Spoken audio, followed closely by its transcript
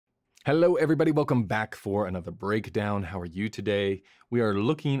Hello everybody, welcome back for another breakdown. How are you today? We are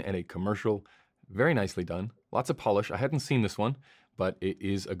looking at a commercial, very nicely done, lots of polish. I hadn't seen this one, but it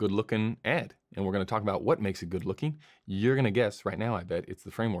is a good looking ad. And we're gonna talk about what makes it good looking. You're gonna guess right now, I bet, it's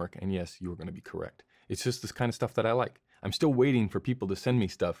the framework. And yes, you are gonna be correct. It's just this kind of stuff that I like. I'm still waiting for people to send me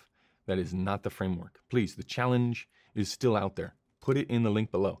stuff that is not the framework. Please, the challenge is still out there. Put it in the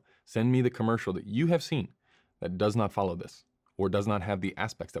link below. Send me the commercial that you have seen that does not follow this, or does not have the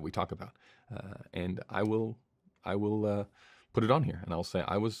aspects that we talk about. And I will put it on here and I'll say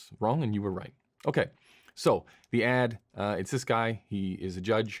I was wrong and you were right. Okay, so the ad, it's this guy, he is a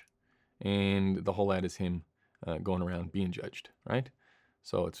judge, and the whole ad is him going around being judged, right?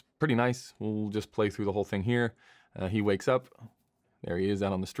 So it's pretty nice. We'll just play through the whole thing here. He wakes up, there he is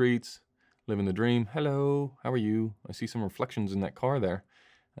out on the streets, living the dream. Hello, how are you? I see some reflections in that car there.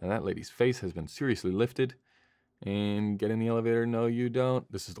 That lady's face has been seriously lifted. And get in the elevator. No, you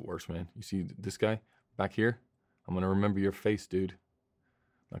don't. This is the worst, man. You see this guy back here? I'm going to remember your face, dude.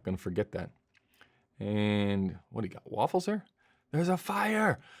 Not going to forget that. And what do you got? Waffles there? There's a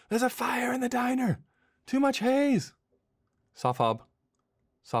fire. There's a fire in the diner. Too much haze. Soft hob.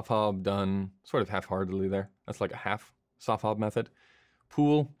 Soft hob done sort of half-heartedly there. That's like a half soft hob method.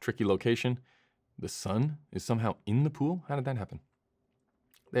 Pool, tricky location. The sun is somehow in the pool. How did that happen?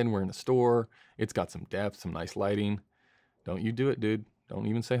 Then we're in a store. It's got some depth, some nice lighting. Don't you do it, dude. Don't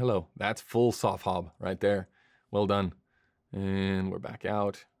even say hello. That's full soft hob right there. Well done. And we're back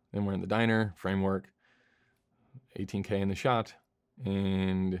out. Then we're in the diner, framework, 18K in the shot.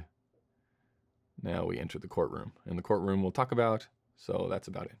 And now we enter the courtroom. And the courtroom we'll talk about. So that's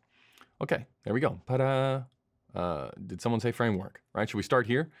about it. Okay, there we go. But did someone say framework, right? Should we start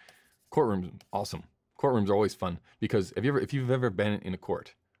here? Courtroom's awesome. Courtrooms are always fun because if you've ever been in a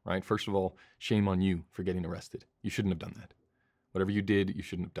court, right? First of all, shame on you for getting arrested. You shouldn't have done that. Whatever you did, you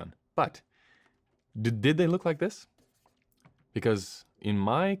shouldn't have done. But did they look like this? Because in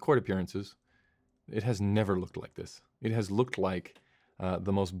my court appearances, it has never looked like this. It has looked like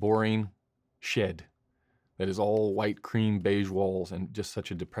the most boring shed that is all white, cream, beige walls and just such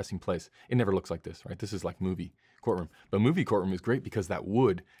a depressing place. It never looks like this, right? This is like movie courtroom. But movie courtroom is great because that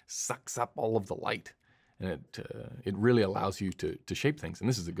wood sucks up all of the light. And it really allows you to shape things. And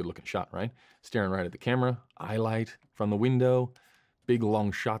this is a good looking shot, right? Staring right at the camera, eye light from the window, big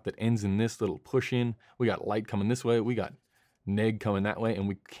long shot that ends in this little push in. We got light coming this way. We got neg coming that way. And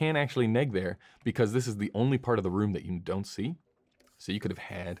we can't actually neg there because this is the only part of the room that you don't see. So you could have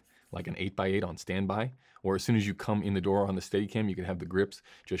had like an 8x8 on standby, or as soon as you come in the door on the Steadicam, you could have the grips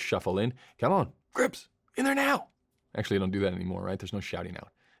just shuffle in. Come on, grips, in there now. Actually, I don't do that anymore, right? There's no shouting out.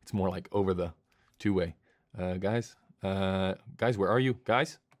 It's more like over the two-way. Guys, where are you?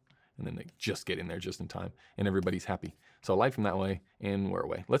 Guys? And then they just get in there just in time and everybody's happy. So light from that way and we're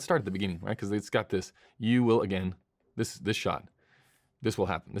away. Let's start at the beginning, right? Because it's got this, you will again, this shot, this will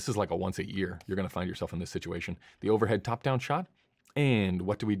happen. This is like a once a year. You're gonna find yourself in this situation. The overhead top-down shot. And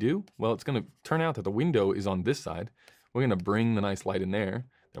what do? Well, it's gonna turn out that the window is on this side. We're gonna bring the nice light in there.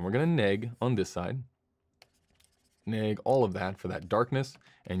 Then we're gonna neg on this side. Neg all of that for that darkness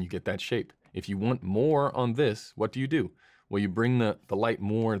and you get that shape. If you want more on this, what do? Well, you bring the light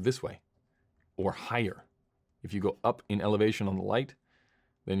more this way or higher. If you go up in elevation on the light,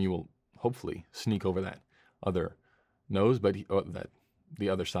 then you will hopefully sneak over that other nose, but the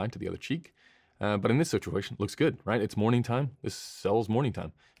other side to the other cheek. But in this situation, looks good, right? It's morning time. This sells morning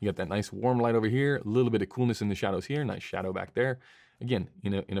time. You got that nice warm light over here, a little bit of coolness in the shadows here, nice shadow back there. Again,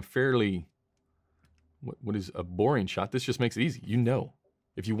 in a fairly, what is a boring shot, this just makes it easy. You know,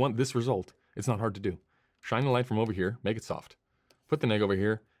 if you want this result, it's not hard to do. Shine the light from over here, make it soft. Put the neg over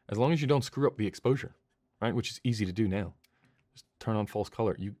here, as long as you don't screw up the exposure, right? Which is easy to do now. Just turn on false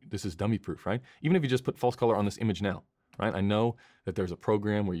color. This is dummy proof, right? Even if you just put false color on this image now, right? I know that there's a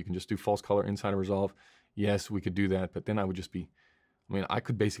program where you can just do false color inside of Resolve. Yes, we could do that, but then I would just be,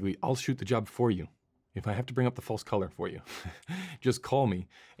 I'll shoot the job for you. If I have to bring up the false color for you, just call me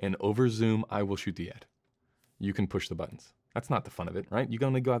and over Zoom, I will shoot the ad. You can push the buttons. That's not the fun of it, right? You're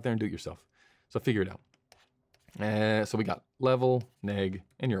gonna go out there and do it yourself. So figure it out. So we got level, neg,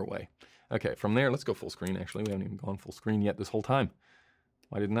 and you're away. Okay, from there, let's go full screen. Actually, we haven't even gone full screen yet this whole time.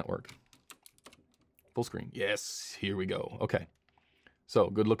 Why didn't that work? Full screen. Yes, here we go. Okay, so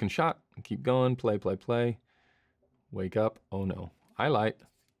good looking shot. Keep going, play, play, play. Wake up, oh no. Highlight,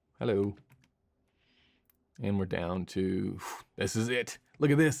 hello. And we're down to, this is it.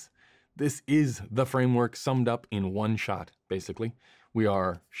 Look at this. This is the framework summed up in one shot, basically. We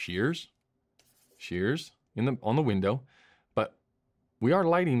are shears on the window, but we are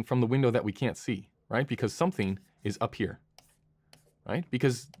lighting from the window that we can't see, right? Because something is up here. right?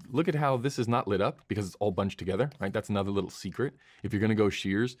 Because look at how this is not lit up because it's all bunched together, right? That's another little secret. If you're gonna go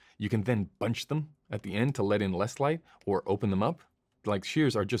shears, you can then bunch them at the end to let in less light or open them up. Like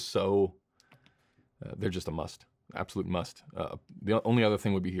shears are just so, they're just a must, absolute must. The only other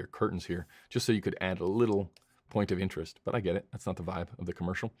thing would be here, curtains here, just so you could add a little point of interest, but I get it. That's not the vibe of the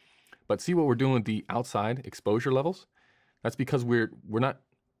commercial. But see what we're doing with the outside exposure levels? That's because we're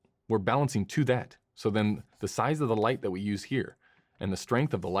balancing to that. So then the size of the light that we use here and the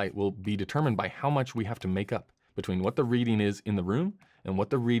strength of the light will be determined by how much we have to make up between what the reading is in the room and what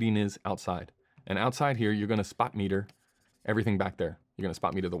the reading is outside. And outside here, you're gonna spot meter everything back there. You're gonna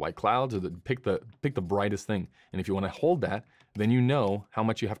spot meter the white clouds or pick the brightest thing. And if you wanna hold that, then you know how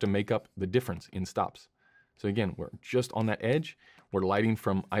much you have to make up the difference in stops. So again, we're just on that edge. We're lighting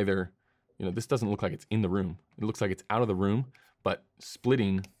from either, this doesn't look like it's in the room. It looks like it's out of the room, but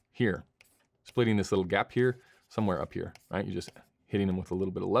splitting here, splitting this little gap here, somewhere up here, right? You're just hitting them with a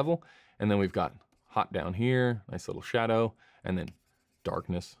little bit of level. And then we've got hot down here, nice little shadow, and then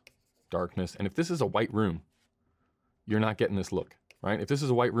darkness, darkness. And if this is a white room, you're not getting this look, right? If this is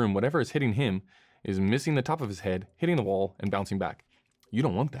a white room, whatever is hitting him is missing the top of his head, hitting the wall, and bouncing back. You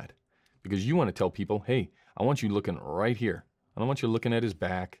don't want that because you want to tell people, hey, I want you looking right here. I don't want you looking at his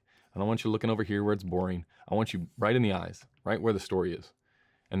back. I don't want you looking over here where it's boring. I want you right in the eyes, right where the story is.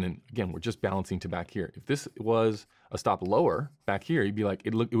 And then again, we're just balancing to back here. If this was a stop lower back here, you'd be like,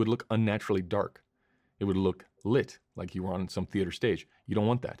 it would look unnaturally dark. It would look lit, like you were on some theater stage. You don't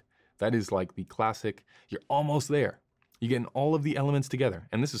want that. That is like the classic, you're almost there. You're getting all of the elements together.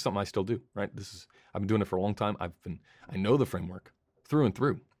 And this is something I still do, right? I've been doing it for a long time. I know the framework through and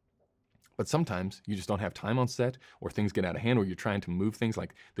through. But sometimes you just don't have time on set, or things get out of hand, or you're trying to move things,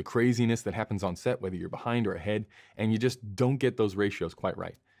 like the craziness that happens on set, whether you're behind or ahead, and you just don't get those ratios quite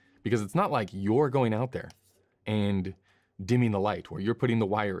right. Because it's not like you're going out there and dimming the light, or you're putting the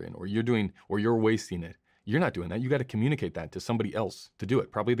wire in, or you're wasting it. You're not doing that. You got to communicate that to somebody else to do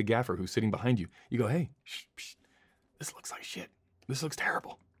it. Probably the gaffer who's sitting behind you. You go, hey, shh, this looks like shit. This looks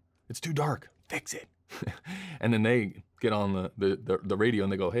terrible. It's too dark. Fix it. And then they get on the radio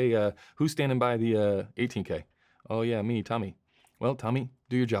and they go, hey, who's standing by the 18K? Oh yeah, me, Tommy. Well, Tommy,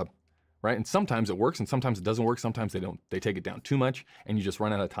 do your job, right? And sometimes it works and sometimes it doesn't work. Sometimes they don't. They take it down too much and you just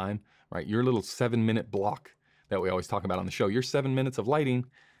run out of time, right? Your little 7-minute block that we always talk about on the show, your 7 minutes of lighting,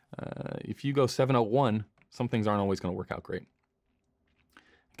 if you go 7:01, some things aren't always going to work out great.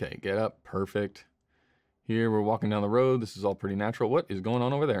 Okay, get up, perfect. Here we're walking down the road. This is all pretty natural. What is going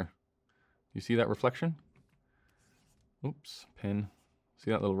on over there? You see that reflection? Oops, pen.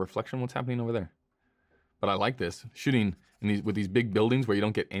 See that little reflection? What's happening over there? But I like this. Shooting with these big buildings where you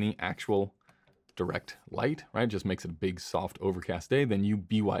don't get any actual direct light, right? It just makes it a big, soft, overcast day. Then you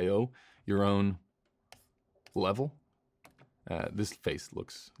BYO your own level. This face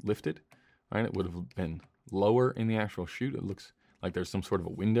looks lifted, right? It would have been lower in the actual shoot. It looks like there's some sort of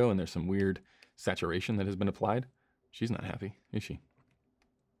a window and there's some weird saturation that has been applied. She's not happy, is she?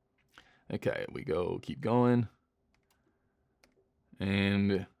 Okay, we go, keep going.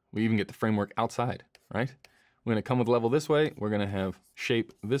 And we even get the framework outside, right? We're gonna come with level this way. We're gonna have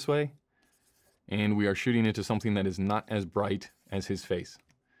shape this way. And we are shooting into something that is not as bright as his face.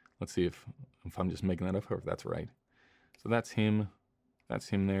 Let's see if I'm just making that up or if that's right. So that's him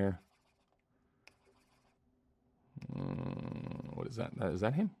there. What is that? Is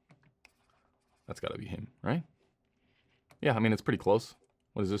that him? That's gotta be him, right? Yeah, I mean, it's pretty close.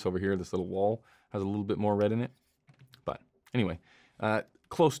 What is this over here? This little wall has a little bit more red in it. But anyway,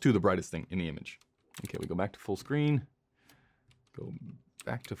 close to the brightest thing in the image. Okay, we go back to full screen. Go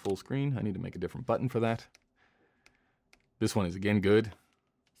back to full screen. I need to make a different button for that. This one is again good.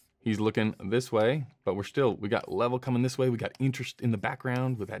 He's looking this way, but we got level coming this way. We got interest in the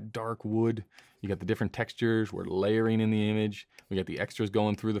background with that dark wood. You got the different textures. We're layering in the image. We got the extras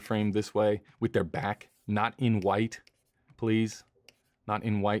going through the frame this way with their back, not in white, please. Not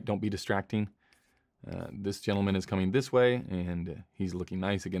in white, don't be distracting. This gentleman is coming this way and he's looking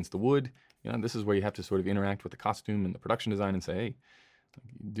nice against the wood. This is where you have to sort of interact with the costume and the production design and say, hey,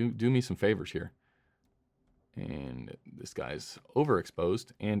 do me some favors here. And this guy's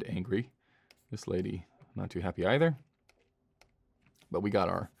overexposed and angry. This lady, not too happy either. But we got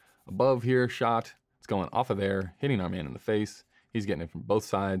our above here shot. It's going off of there, hitting our man in the face. He's getting it from both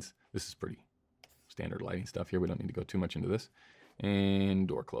sides. This is pretty standard lighting stuff here. We don't need to go too much into this. And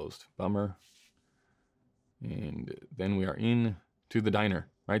door closed. Bummer. And then we are in to the diner,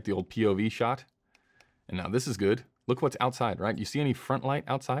 right? The old POV shot. And now this is good. Look what's outside, right? You see any front light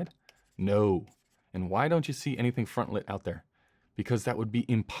outside? No. And why don't you see anything front lit out there? Because that would be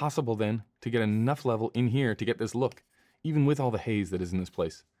impossible then to get enough level in here to get this look. even with all the haze that is in this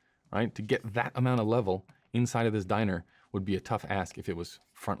place, right? To get that amount of level inside of this diner would be a tough ask if it was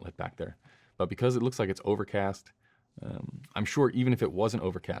front lit back there. But because it looks like it's overcast, I'm sure even if it wasn't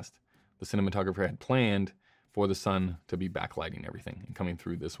overcast, the cinematographer had planned for the sun to be backlighting everything and coming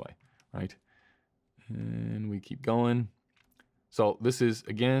through this way, right? And we keep going. So this is,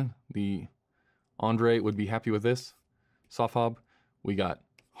 again, the Andre would be happy with this. Soft hob, we got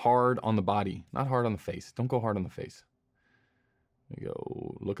hard on the body, not hard on the face. Don't go hard on the face. We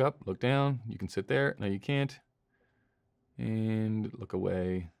go look up, look down. You can sit there. No, you can't. And look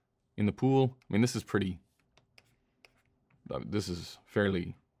away. In the pool, I mean, this is pretty, this is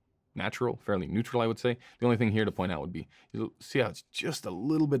fairly natural, fairly neutral, I would say. The only thing here to point out would be, you'll see how it's just a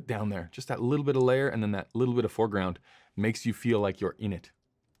little bit down there, just that little bit of layer, and then that little bit of foreground makes you feel like you're in it,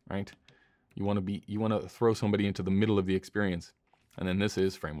 right? You want to throw somebody into the middle of the experience. And then this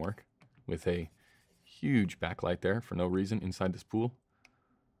is framework with a huge backlight there for no reason inside this pool.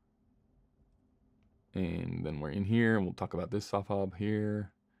 And then we're in here, and we'll talk about this soft hob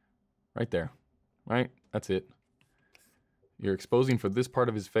here, right there, right? That's it. You're exposing for this part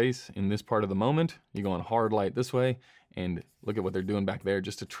of his face in this part of the moment. You're going hard light this way, and look at what they're doing back there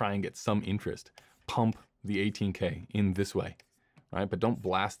just to try and get some interest. Pump the 18K in this way, right? But don't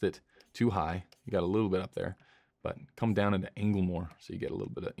blast it too high. You got a little bit up there, but come down into angle more so you get a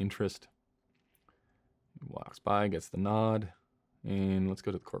little bit of interest. He walks by, gets the nod, and let's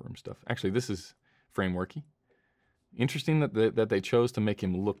go to the courtroom stuff. Actually, this is frameworky. Interesting that they chose to make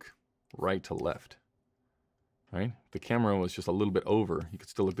him look right to left. Right? The camera was just a little bit over. You could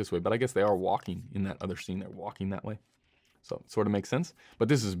still look this way, but I guess they are walking in that other scene. They're walking that way. So it sort of makes sense. But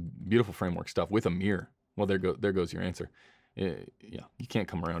this is beautiful framework stuff with a mirror. Well, there goes your answer. Yeah, you can't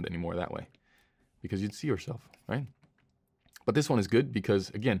come around anymore that way because you'd see yourself, right? But this one is good because,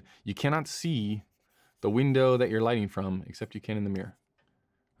 again, you cannot see the window that you're lighting from except you can in the mirror.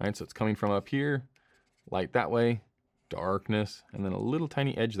 Right? So it's coming from up here, light that way, darkness, and then a little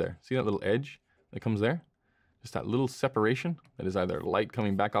tiny edge there. See that little edge that comes there? Just that little separation that is either light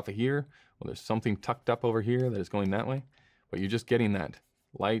coming back off of here, or there's something tucked up over here that is going that way. But you're just getting that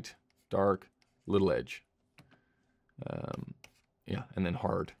light, dark, little edge. Yeah, and then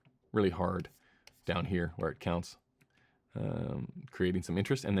hard, really hard down here where it counts. Creating some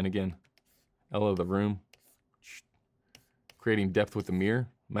interest. And then again, L of the room, creating depth with the mirror.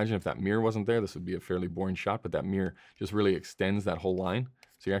 Imagine if that mirror wasn't there, this would be a fairly boring shot, but that mirror just really extends that whole line.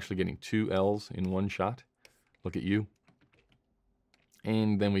 So you're actually getting two L's in one shot. Look at you.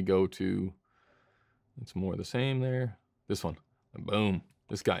 And then we go to, it's more the same there. This one, boom.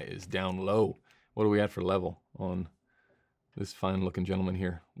 This guy is down low. What do we have for level on this fine looking gentleman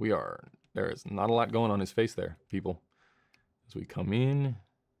here? There is not a lot going on his face there, people. As we come in,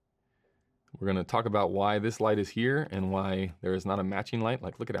 we're gonna talk about why this light is here and why there is not a matching light.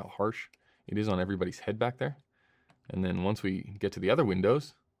 Like, look at how harsh it is on everybody's head back there. And then once we get to the other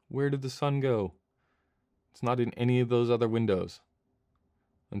windows, where did the sun go? It's not in any of those other windows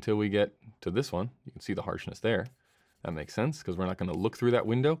until we get to this one. You can see the harshness there. That makes sense because we're not going to look through that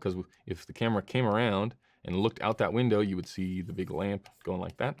window, because if the camera came around and looked out that window, you would see the big lamp going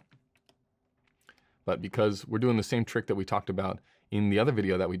like that. But because we're doing the same trick that we talked about in the other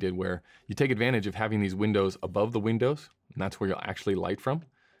video that we did, where you take advantage of having these windows above the windows, and that's where you'll actually light from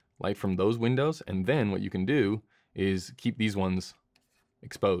those windows. And then what you can do is keep these ones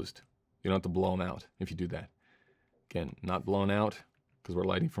exposed. You don't have to blow them out if you do that. Again, not blown out because we're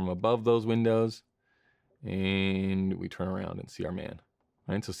lighting from above those windows. And we turn around and see our man.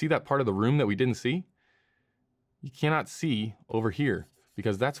 Right? So see that part of the room that we didn't see? You cannot see over here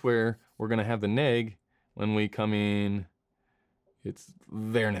because that's where we're going to have the neg when we come in. It's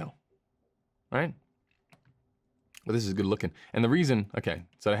there now. Right? But this is good looking. And the reason, okay,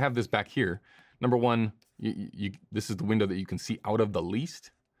 so I have this back here. Number one, this is the window that you can see out of the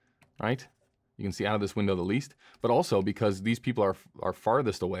least. Right? You can see out of this window the least, but also because these people are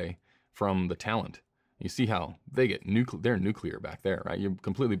farthest away from the talent. You see how they get they're nuclear back there, right? You're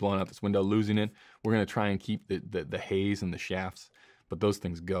completely blowing out this window, losing it. We're gonna try and keep the haze and the shafts, but those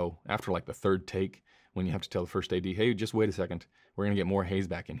things go after like the third take when you have to tell the first AD, hey, just wait a second, we're gonna get more haze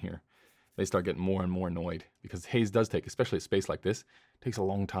back in here. They start getting more and more annoyed because haze does take, especially a space like this, takes a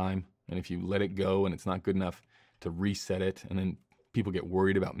long time. And if you let it go and it's not good enough to reset it, and then people get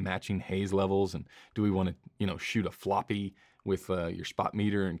worried about matching haze levels, and do we want to, shoot a floppy with your spot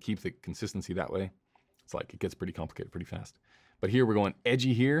meter and keep the consistency that way? It's like it gets pretty complicated pretty fast. But here we're going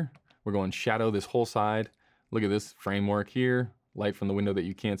edgy here. We're going shadow this whole side. Look at this framework here. Light from the window that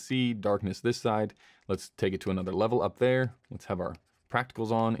you can't see. Darkness this side. Let's take it to another level up there. Let's have our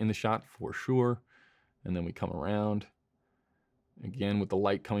practicals on in the shot for sure. And then we come around. Again, with the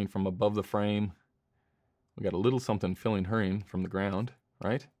light coming from above the frame. We got a little something filling her in from the ground,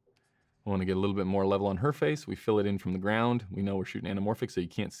 right? We want to get a little bit more level on her face. We fill it in from the ground. We know we're shooting anamorphic, so you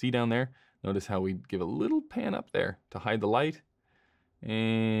can't see down there. Notice how we give a little pan up there to hide the light.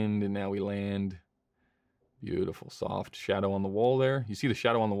 And now we land. Beautiful, soft shadow on the wall there. You see the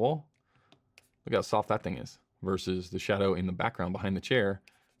shadow on the wall? Look how soft that thing is versus the shadow in the background behind the chair.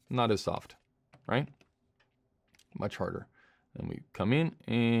 Not as soft, right? Much harder. And we come in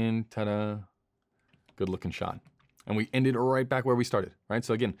and ta-da. Good looking shot. And we ended right back where we started, right?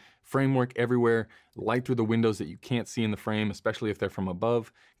 So again, framework everywhere, light through the windows that you can't see in the frame, especially if they're from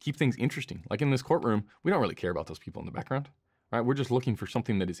above. Keep things interesting. Like in this courtroom, we don't really care about those people in the background, right? We're just looking for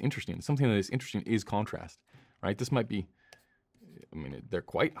something that is interesting. Something that is interesting is contrast, right? This might be, I mean, they're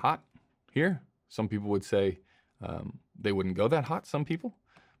quite hot here. Some people would say they wouldn't go that hot, some people,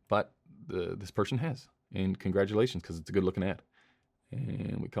 but this person has. And congratulations, because it's a good looking ad.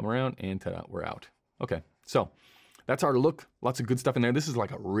 And we come around and ta-da, we're out. Okay, so that's our look. Lots of good stuff in there. This is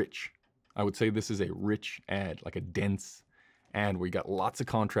like a rich, I would say this is a rich ad, like a dense ad where you got lots of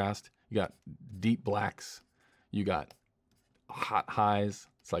contrast. You got deep blacks. You got hot highs.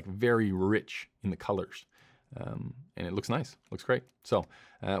 It's like very rich in the colors. And it looks nice, looks great. So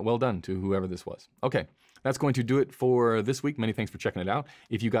well done to whoever this was. Okay, that's going to do it for this week. Many thanks for checking it out.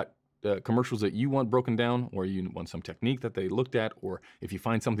 If you got commercials that you want broken down, or you want some technique that they looked at, or if you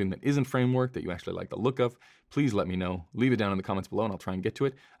find something that isn't framework that you actually like the look of, please let me know. Leave it down in the comments below and I'll try and get to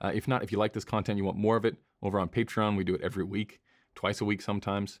it. If not, if you like this content, you want more of it, over on Patreon, we do it every week, twice a week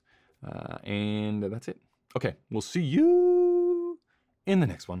sometimes. And that's it. Okay, we'll see you in the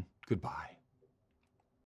next one. Goodbye.